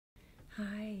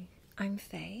Hi, I'm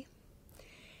Faye,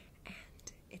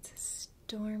 and it's a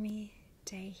stormy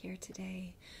day here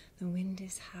today. The wind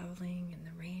is howling and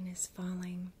the rain is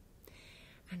falling,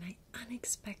 and I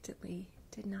unexpectedly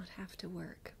did not have to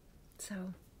work.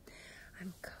 So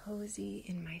I'm cozy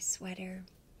in my sweater,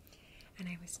 and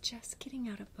I was just getting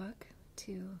out a book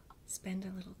to spend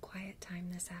a little quiet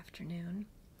time this afternoon,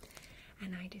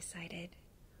 and I decided,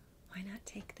 why not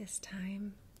take this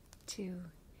time to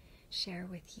share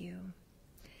with you.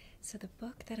 So the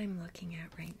book that I'm looking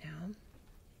at right now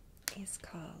is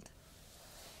called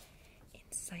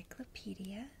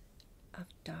Encyclopedia of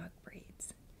Dog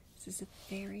Breeds. This is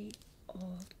a very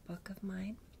old book of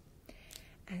mine.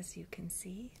 As you can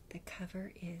see, the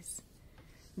cover is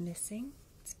missing.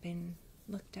 It's been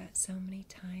looked at so many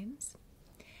times.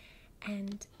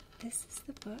 And this is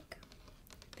the book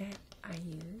that I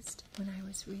used when I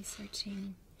was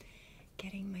researching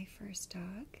getting my first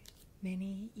dog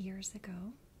many years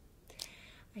ago.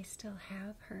 I still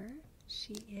have her.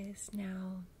 She is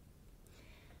now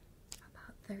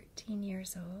about 13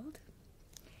 years old,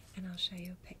 and I'll show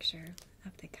you a picture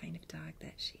of the kind of dog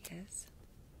that she is.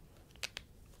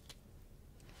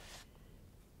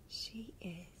 She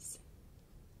is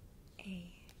a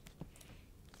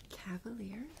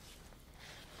Cavalier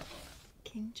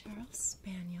King Charles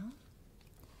Spaniel,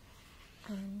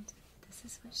 and this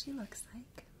is what she looks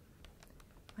like.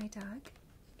 My dog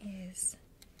is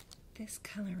this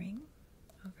coloring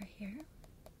over here.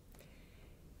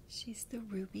 She's the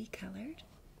ruby colored,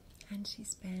 and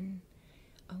she's been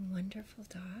a wonderful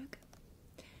dog.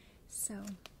 So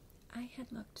I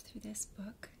had looked through this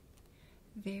book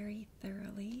very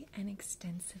thoroughly and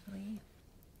extensively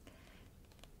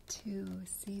to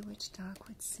see which dog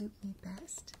would suit me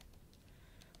best,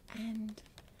 and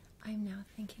I'm now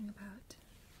thinking about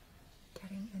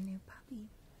getting a new puppy.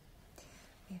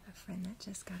 We have a friend that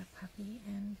just got a puppy,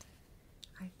 and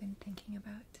I've been thinking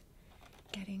about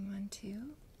getting one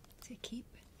too, to keep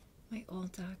my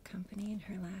old dog company in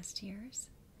her last years,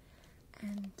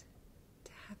 and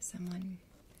to have someone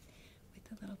with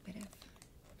a little bit of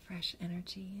fresh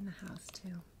energy in the house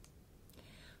too.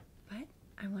 But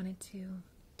I wanted to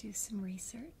do some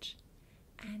research,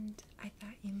 and I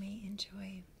thought you may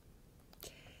enjoy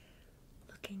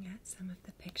looking at some of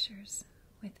the pictures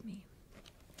with me.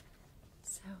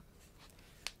 So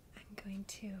I'm going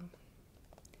to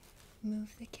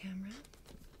move the camera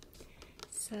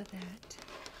so that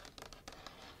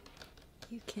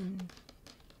you can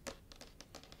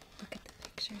look at the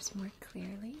pictures more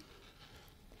clearly.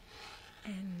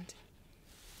 And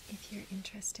if you're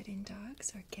interested in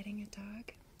dogs or getting a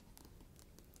dog,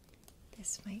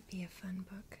 this might be a fun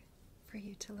book for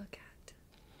you to look at.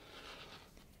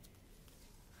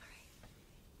 Alright,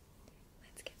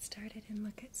 let's get started and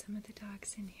look at some of the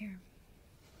dogs in here.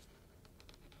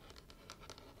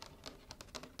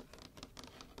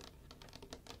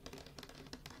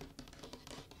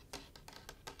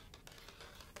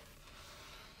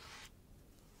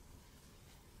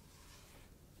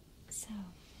 So,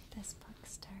 this book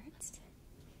starts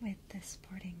with the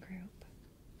sporting group,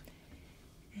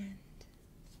 and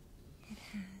it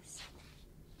has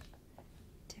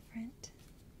different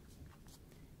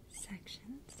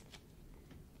sections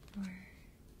for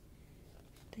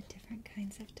the different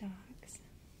kinds of dogs.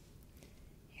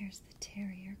 Here's the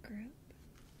terrier group,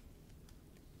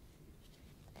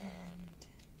 and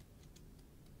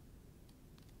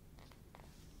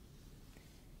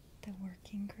the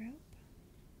working group,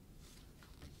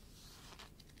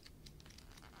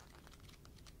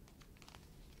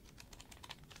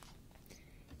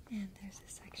 and there's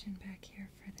a section back here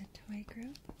for the toy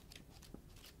group.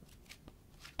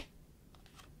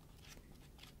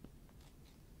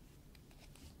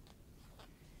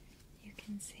 You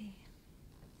can see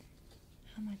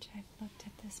how much I've looked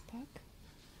at this book.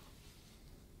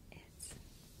 It's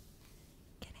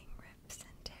getting rips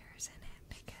and tears in it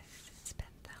because it's been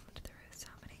thumbed through so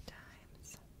many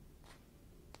times.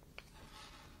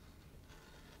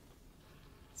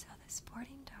 So the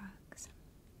sporting dogs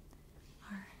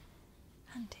are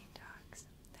hunting dogs.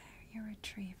 They're your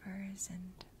retrievers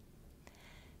and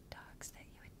dogs that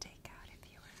you would take out if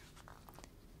you were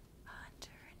a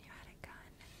hunter and you had a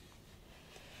gun and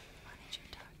wanted your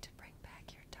dog to bring back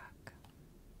your duck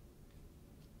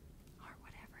or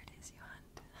whatever it is you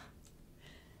hunt.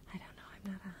 I don't know, I'm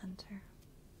not a hunter.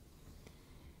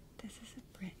 This is a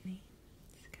Brittany.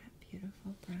 It's got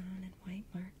beautiful brown and white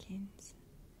markings,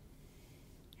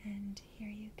 and here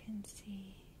you can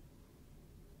see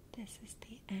this is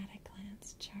the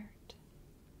at-a-glance chart,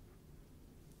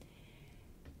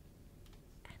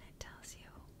 and it tells you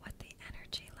what the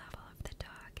energy level of the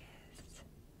dog is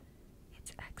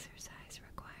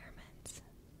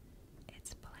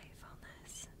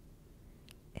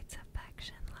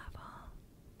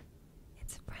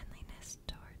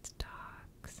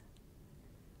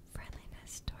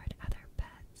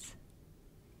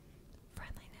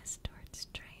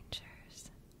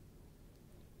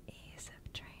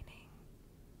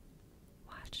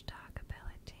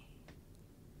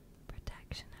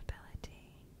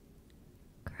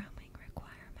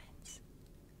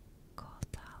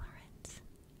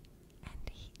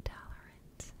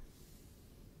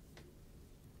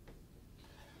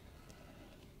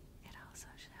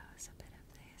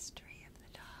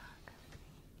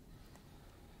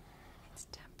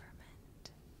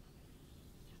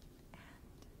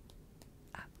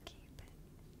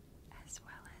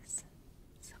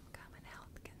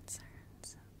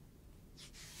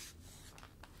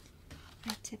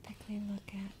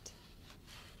at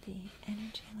the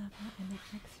energy level and the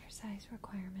exercise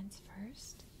requirements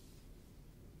first,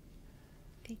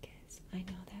 because I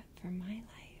know that for my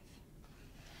life,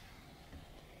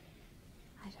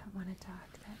 I don't want a dog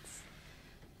that's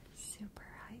super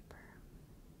hyper.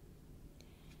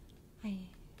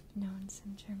 I've known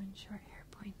some German short hair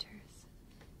pointers.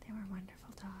 They were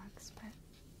wonderful dogs, but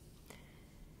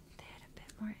they had a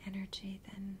bit more energy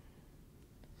than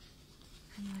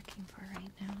I'm looking for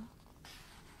right now.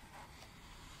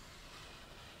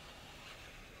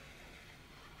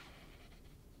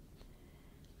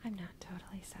 I'm not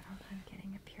totally settled on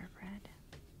getting a purebred,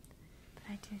 but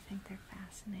I do think they're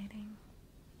fascinating.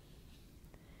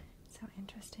 So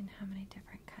interesting how many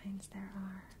different kinds there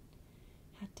are,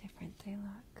 how different they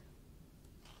look.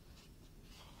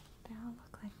 They all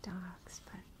look like dogs,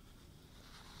 but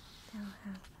they all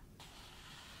have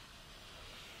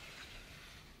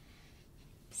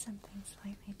something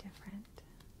slightly different.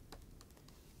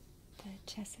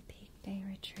 The Chesapeake Bay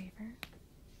Retriever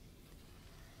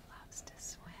loves to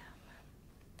swim,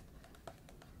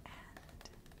 and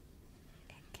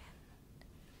it can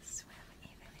swim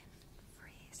even in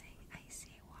freezing,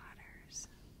 icy waters.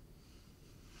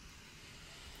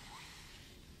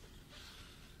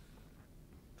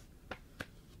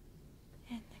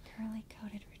 And the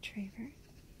curly-coated retriever.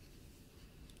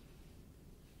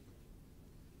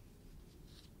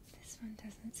 This one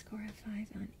doesn't score a 5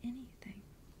 on anything.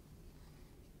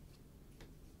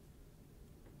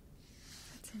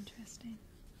 That's interesting.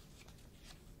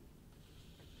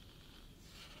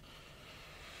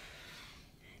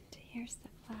 And here's the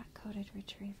flat-coated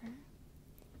retriever,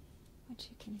 which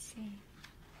you can see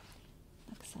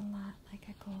looks a lot like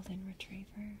a golden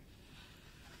retriever.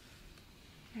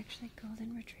 Actually,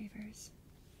 golden retrievers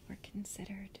were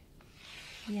considered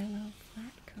yellow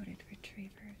flat-coated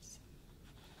retrievers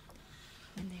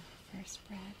when they were first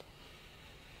bred.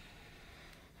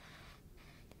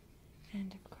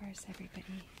 And of course,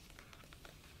 everybody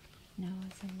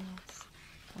knows and loves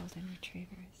golden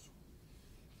retrievers.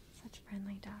 Such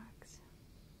friendly dogs.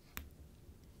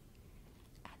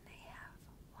 And they have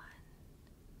 1,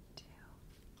 2,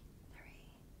 3,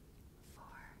 4,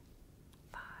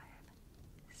 5,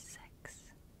 6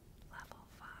 level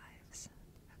 5s,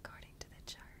 according to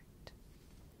the chart.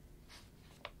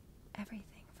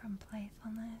 Everything from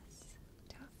playfulness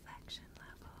to affection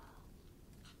level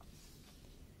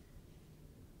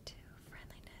to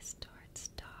friendliness towards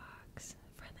dogs,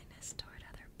 friendliness toward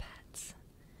other pets,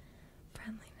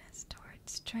 friendliness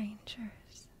towards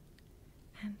strangers,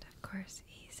 and of course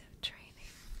ease of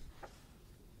training.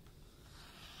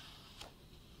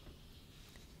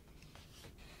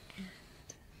 And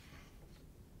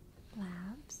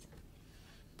labs.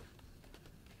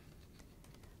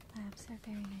 Labs are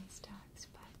very nice dogs,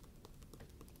 but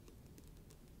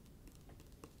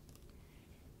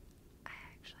I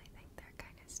actually think they're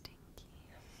kind of stinky.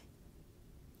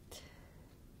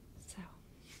 So,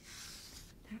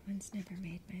 that one's never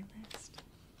made my list.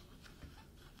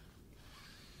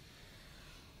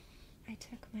 I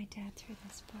took my dad through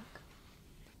this book,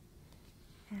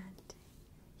 and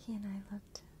he and I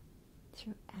looked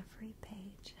through every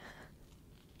page.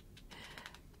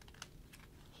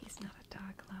 He's not a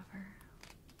dog lover,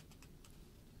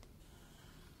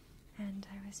 and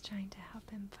I was trying to help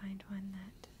him find one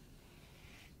that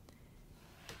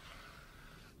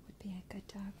would be a good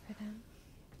dog for them.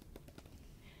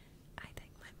 I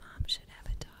think my mom should have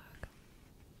a dog,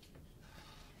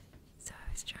 so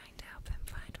I was trying to help him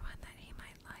find one that he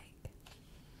might like.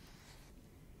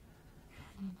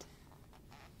 And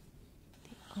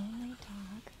the only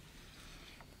dog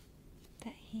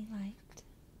that he liked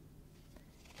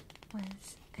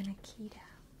was an Akita.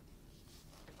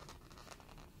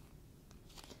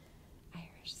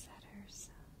 Irish setters.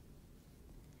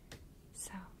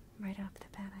 So, right off the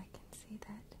bat, I can see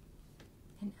that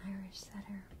an Irish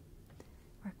setter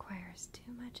requires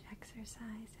too much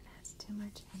exercise and has too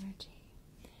much energy.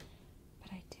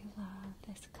 But I do love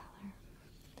this color.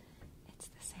 It's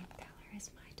the same color as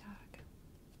my dog.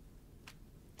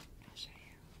 I'll show you.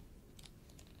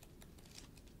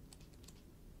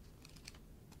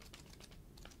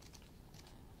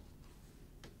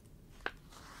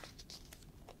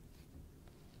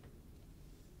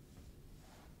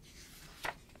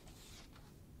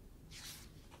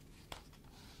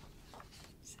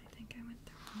 So I think I went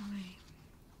the wrong way.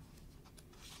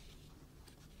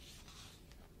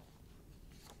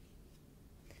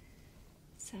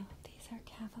 So these are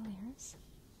Cavaliers,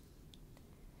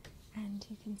 and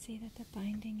you can see that the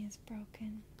binding is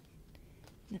broken.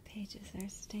 The pages are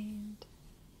stained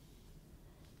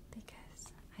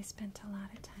because I spent a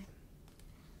lot of time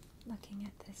looking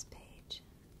at this page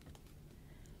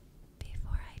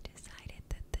before I decided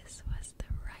that this was the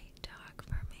right dog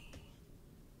for me.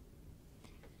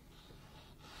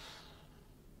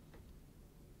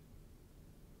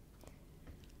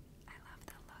 I love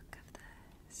the look of the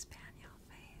spaniel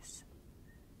face.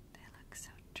 They look so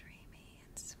dreamy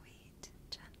and sweet,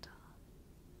 gentle.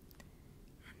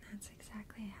 And that's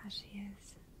exactly how she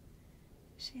is.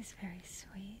 She's very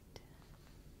sweet.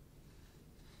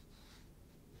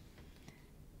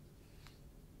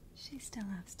 She still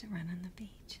loves to run on the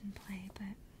beach and play,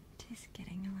 but she's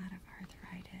getting a lot of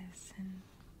arthritis and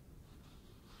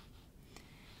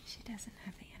she doesn't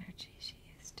have the energy she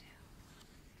used to.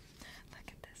 Look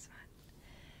at this one.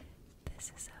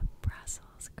 This is a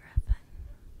Brussels Griffon.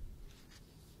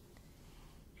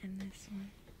 And this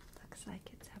one looks like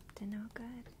it's up to no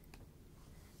good.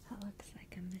 It looks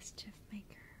like a mischief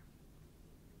maker.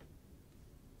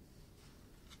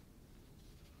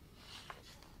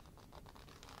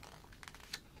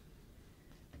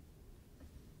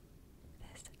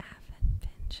 This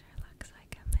Affenpinscher looks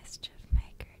like a mischief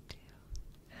maker too.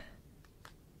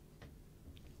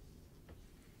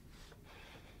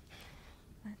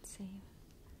 Let's see.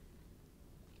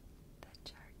 The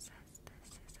chart says this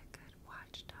is a good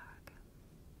watchdog.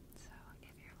 So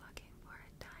if you're looking for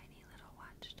a tiny little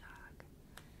watchdog,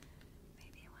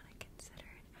 maybe you want to consider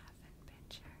an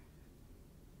Affenpinscher.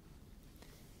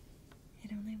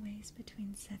 It only weighs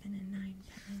between 7 and 9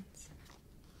 pounds.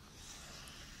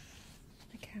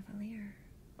 The Cavalier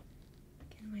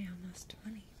can weigh almost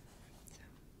 20. So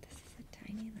this is a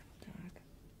tiny little dog.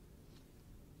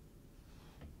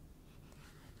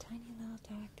 A tiny little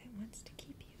dog that wants to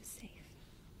keep you safe.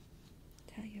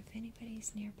 Tell you if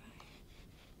anybody's nearby.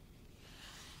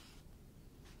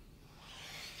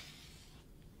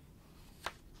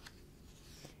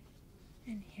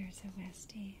 And here's a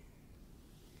Westie.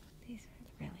 These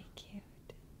are really cute.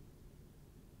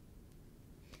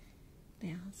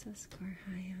 They also score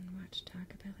high on watchdog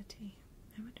ability.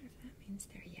 I wonder if that means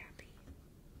they're yappy.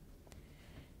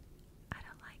 I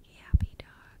don't like yappy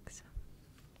dogs.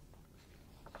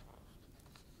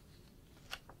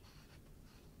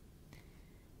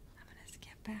 I'm going to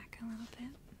skip back a little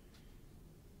bit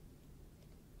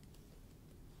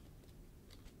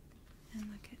and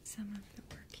look at some of the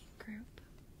working group.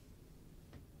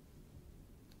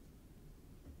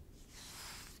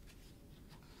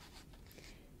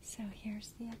 So here's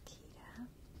the Akita,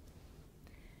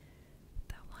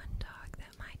 the one dog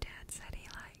that my dad said he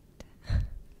liked.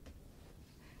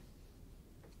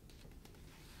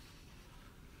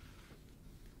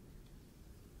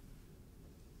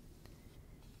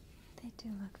 They do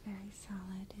look very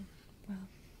solid and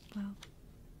well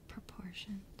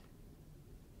proportioned.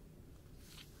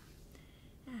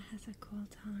 It has a cold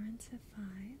tolerance of 5,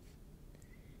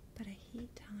 but a heat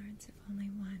tolerance of only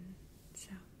 1,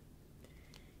 so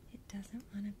it doesn't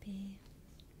want to be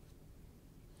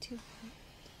too hot.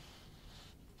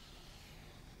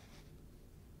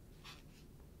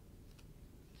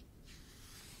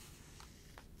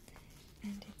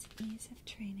 And its ease of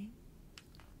training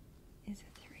is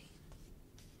a 3.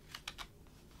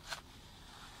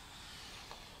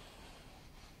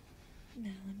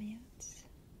 Malamutes,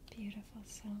 beautiful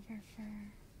silver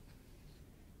fur,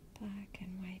 black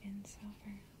and white and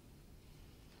silver.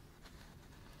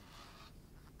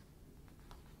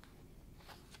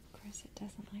 Of course, it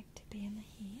doesn't like to be in the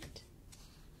heat.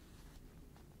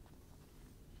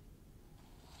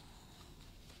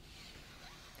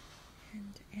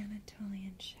 And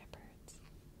Anatolian Shepherds.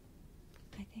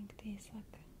 I think these look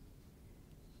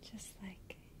just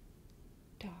like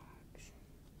dogs.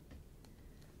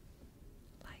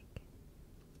 Like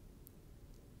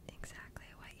exactly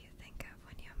what you think of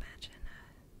when you imagine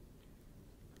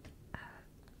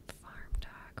a farm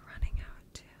dog running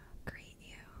out to greet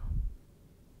you.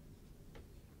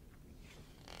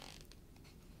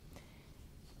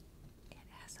 It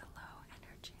has a low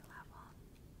energy level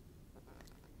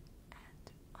and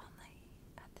only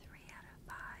a 3 out of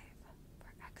 5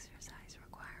 for exercise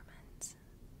requirements.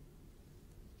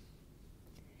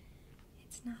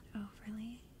 It's not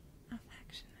overly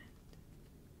affectionate,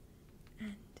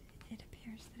 and it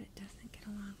appears that it doesn't get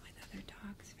along with other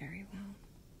dogs very well.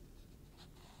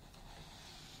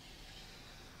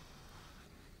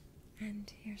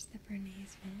 And here's the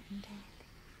Bernese Mountain Dog.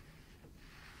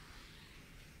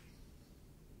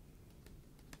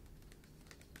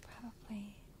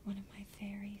 Probably one of my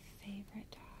very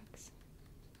favorite dogs.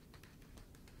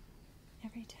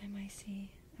 Every time I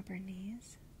see a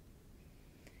Bernese,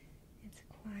 it's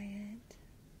quiet,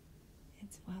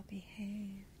 it's well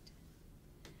behaved,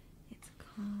 it's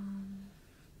calm,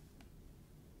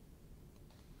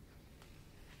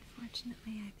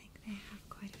 Unfortunately, I think they have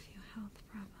quite a few health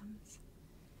problems,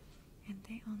 and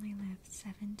they only live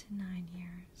 7 to 9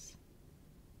 years.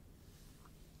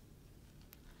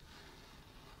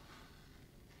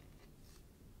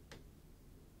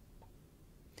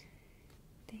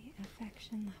 The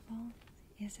affection level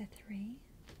is a 3,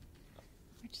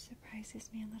 which surprises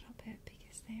me a little bit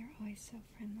because they are always so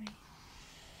friendly.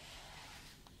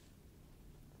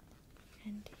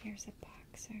 And here's a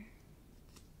boxer.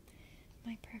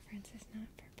 My preference is not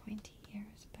for pointy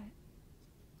ears, but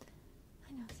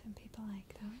I know some people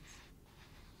like those.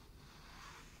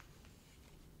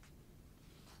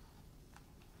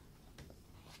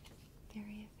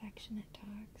 Very affectionate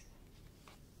dogs.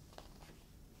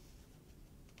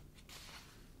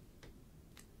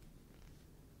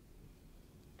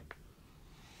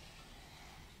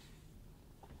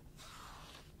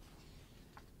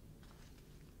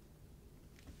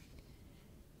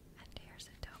 And here's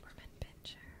a Doberman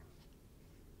Pinscher.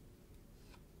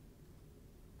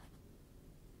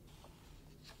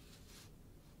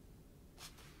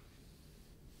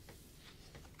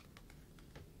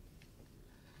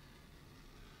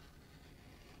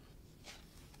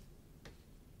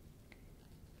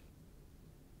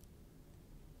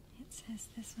 It says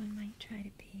this one might try to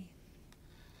be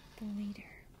the leader.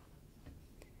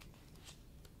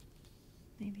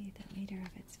 Maybe the leader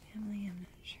of its family, I'm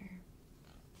not sure.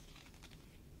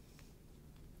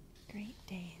 Great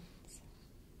Danes.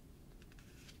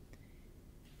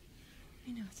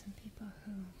 I know some people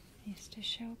who used to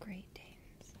show Great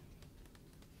Danes.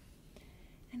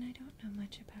 And I don't know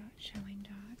much about showing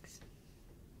dogs.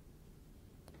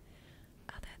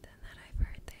 Other than that, I've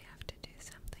heard they have to do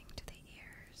something to the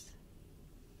ears.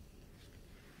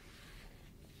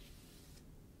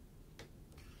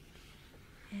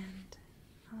 And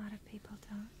a lot of people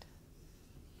don't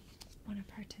want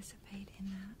to participate in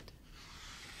that.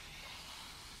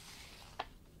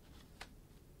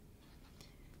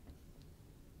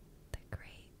 The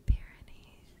Great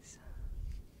Pyrenees.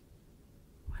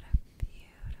 What a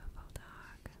beautiful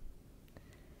dog.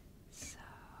 So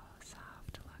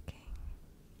soft looking.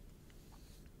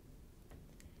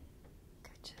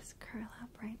 Could just curl up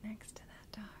right next to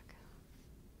that dog.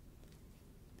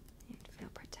 You'd feel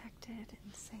protected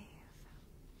and safe.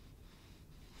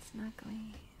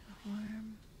 Snuggly,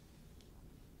 warm.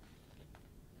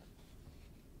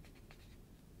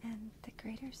 And the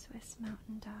Greater Swiss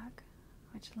Mountain Dog,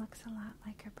 which looks a lot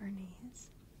like a Bernese,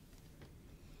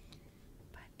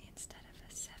 but instead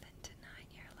of a 7 to 9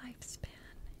 year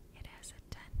lifespan, it has a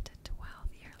 10 to 12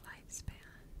 year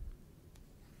lifespan.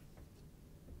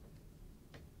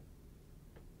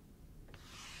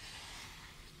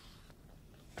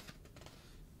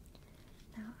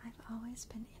 Now, I've always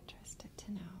been interested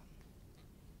to know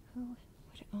who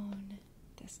would own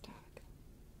this dog.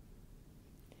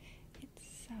 It's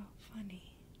so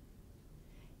funny.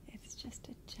 It's just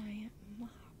a giant mop.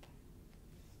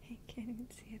 I can't even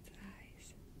see its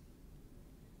eyes.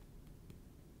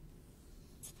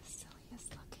 It's the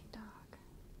silliest looking dog.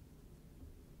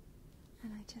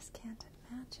 And I just can't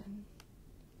imagine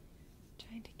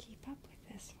trying to keep up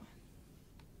with this one.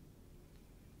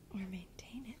 Or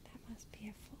maintain it. That must be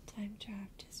a full-time job,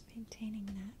 just maintaining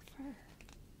that fur.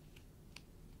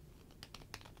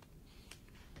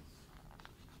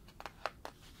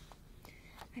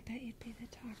 I bet you'd be the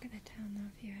talk of the town, though,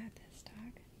 if you had this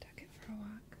dog and took it for a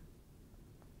walk.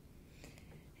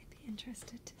 I'd be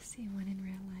interested to see one in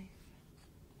real life.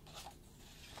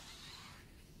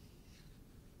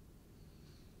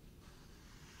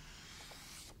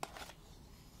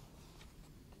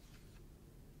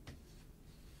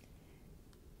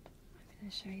 I'm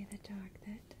going to show you the dog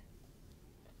that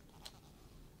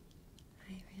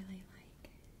I really like.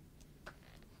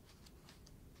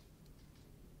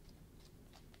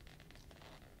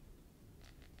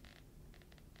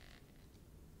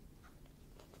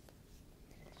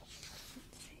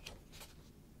 Let's see.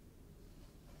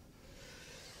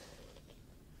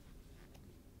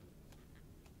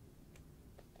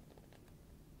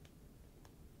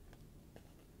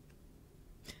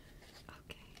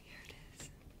 Okay, here it is.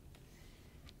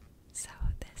 So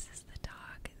this is the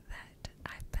dog that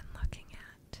I've been looking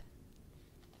at.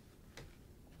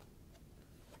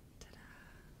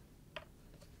 Ta-da!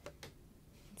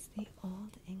 It's the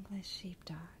Old English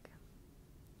Sheepdog.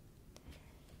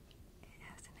 It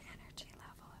has an energy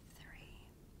level of 3,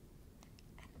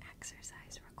 an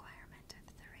exercise requirement of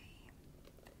 3,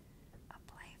 a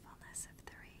playfulness of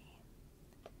 3,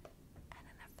 and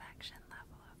an affection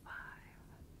level of 5.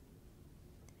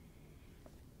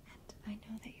 And I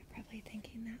know that you're probably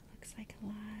thinking that looks like a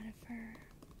lot of fur,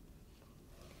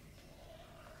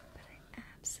 but I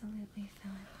absolutely absolutely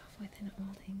fell in love with an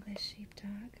Old English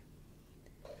sheepdog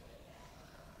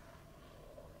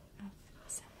of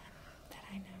someone that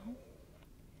I know,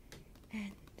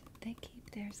 and they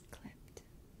keep theirs clipped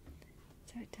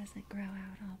so it doesn't grow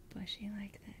out all bushy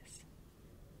like this,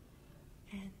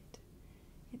 and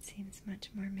it seems much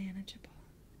more manageable.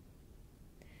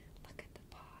 Look at the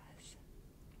paws.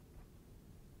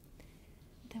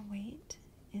 The weight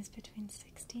is between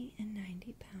 60 and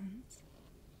 90 pounds.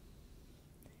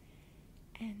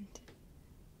 And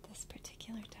this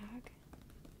particular dog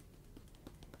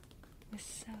was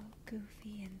so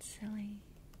goofy and silly,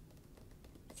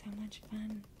 so much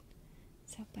fun,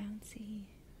 so bouncy.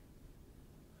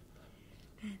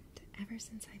 And ever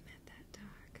since I met that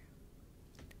dog,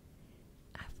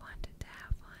 I've wanted to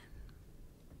have one.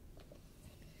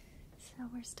 So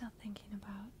we're still thinking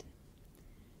about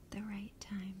the right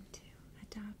time to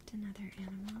adopt another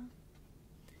animal,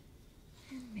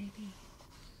 and maybe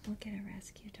we'll get a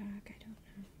rescue dog, I don't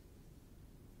know.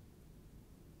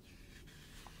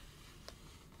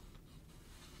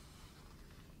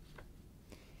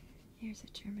 Here's a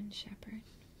German Shepherd.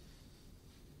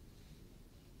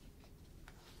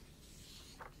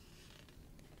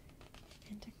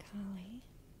 And a collie.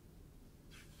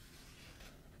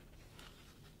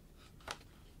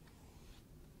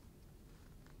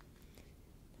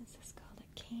 This is called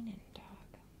a Canaan dog.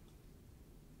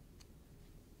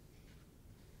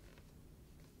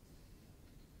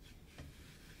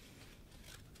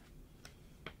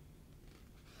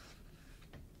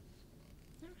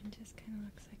 That one just kind of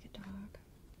looks like a dog.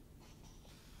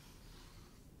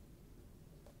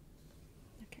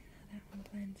 Look at how that one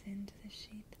blends into the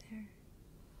sheep there.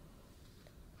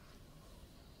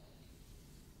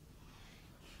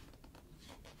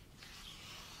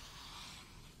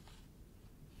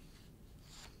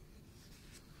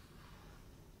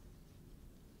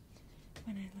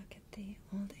 When I look at the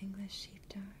Old English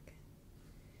sheepdog,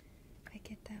 I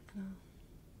get that little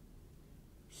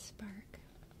spark.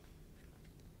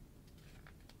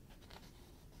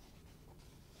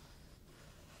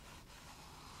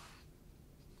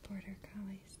 Border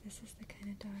collies. This is the kind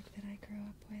of dog that I grew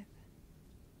up with.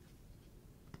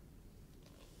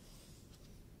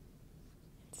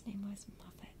 Its name was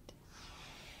Muffet.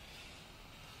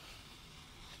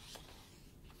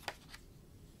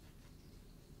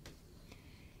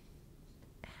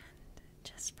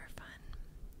 Just for fun,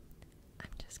 I'm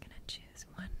just going to choose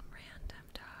one random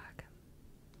dog.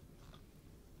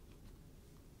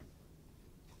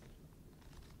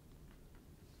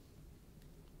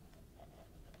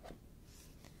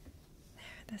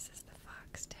 There, this is the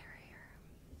Fox Terrier.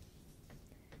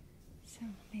 So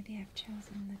maybe I've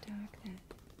chosen the dog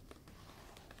that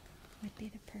would be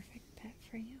the perfect pet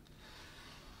for you.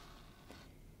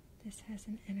 This has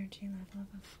an energy level of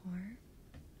a 4,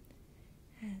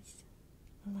 has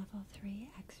a level 3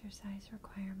 exercise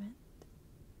requirement.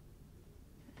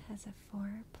 It has a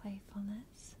 4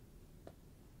 playfulness,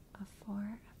 a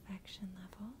 4 affection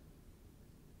level.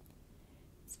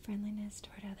 Its friendliness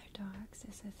toward other dogs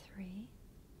is a 3.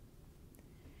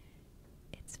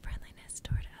 Its friendliness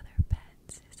toward other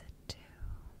pets is a 2.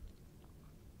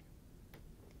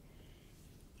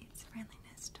 Its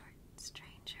friendliness toward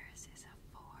strangers is a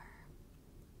 4.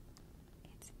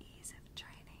 Its ease of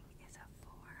training is a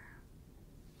 4.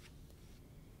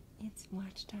 Its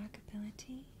watchdog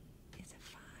ability is a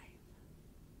 5.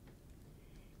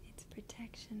 Its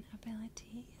protection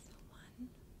ability is a 1.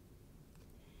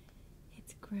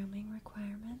 Its grooming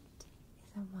requirement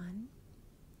is a 1.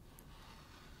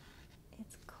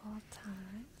 Its cold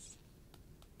tolerance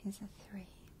is a 3.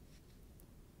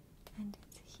 And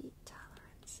its heat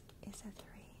tolerance is a 3.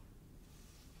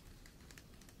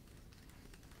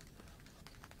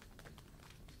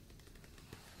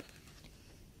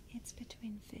 It's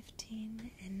between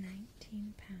 15 and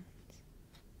 19 pounds.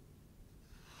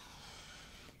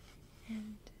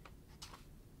 And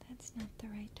that's not the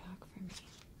right dog for me,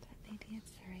 but maybe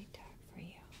it's the right dog for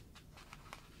you.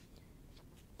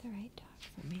 The right dog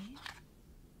for me,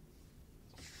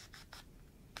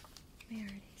 we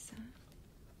already saw.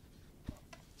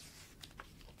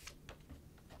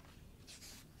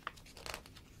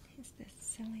 Is this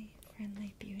silly,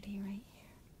 friendly beauty right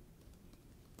here.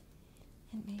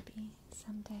 And maybe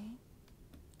someday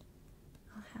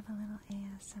I'll have a little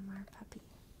ASMR puppy.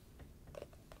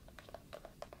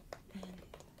 And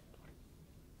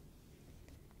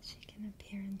she can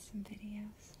appear in some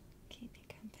videos, keep me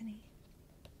company.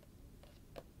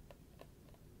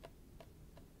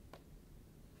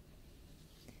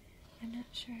 I'm not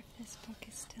sure if this book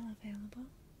is still available,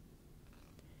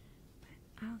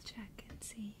 but I'll check and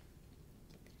see.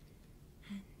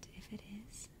 And if it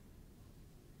is,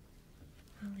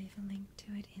 I'll leave a link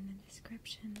to it in the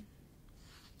description.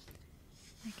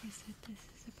 Like I said, this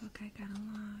is a book I got a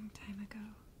long time ago,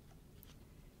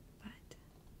 but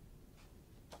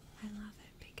I love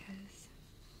it because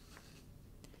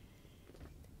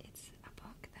it's a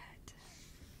book that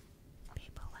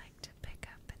people like to pick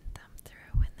up and thumb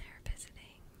through when they're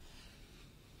visiting.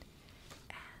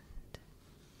 And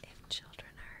if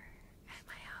children are at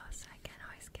my house, I can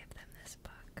always give them this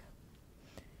book.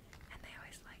 And they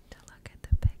always like to look at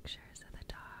the pictures of the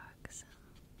dogs.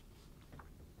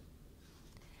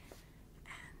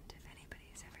 And if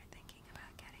anybody's ever thinking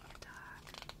about getting a dog,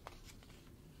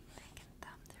 they can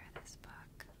thumb through this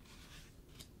book.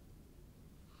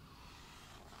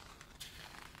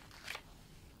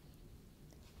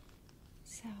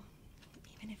 So,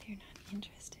 even if you're not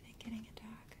interested in getting a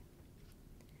dog,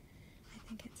 I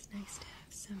think it's nice to have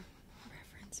some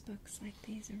reference books like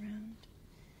these around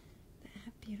that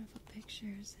have beautiful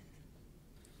pictures and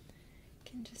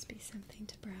can just be something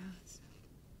to browse.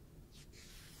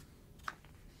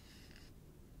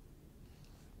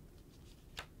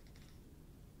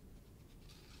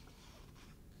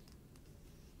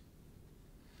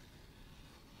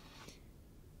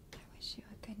 I wish you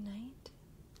a good night,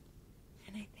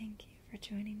 and I thank you for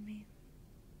joining me.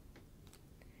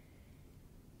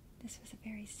 This was a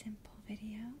very simple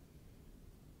video.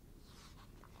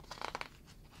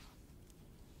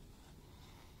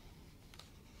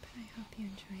 But I hope you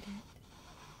enjoyed it.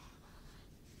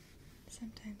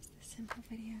 Sometimes the simple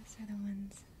videos are the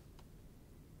ones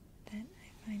that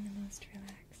I find the most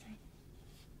relaxing.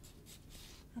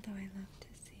 Although I love to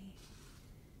see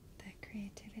the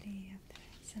creativity of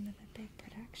some of the big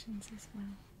productions as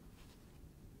well.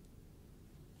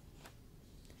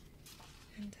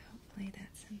 And hopefully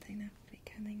that's something that will be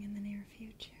coming in the near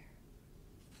future.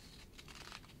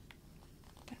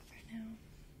 But for now,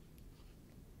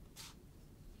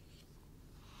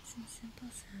 some simple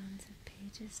sounds of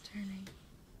pages turning.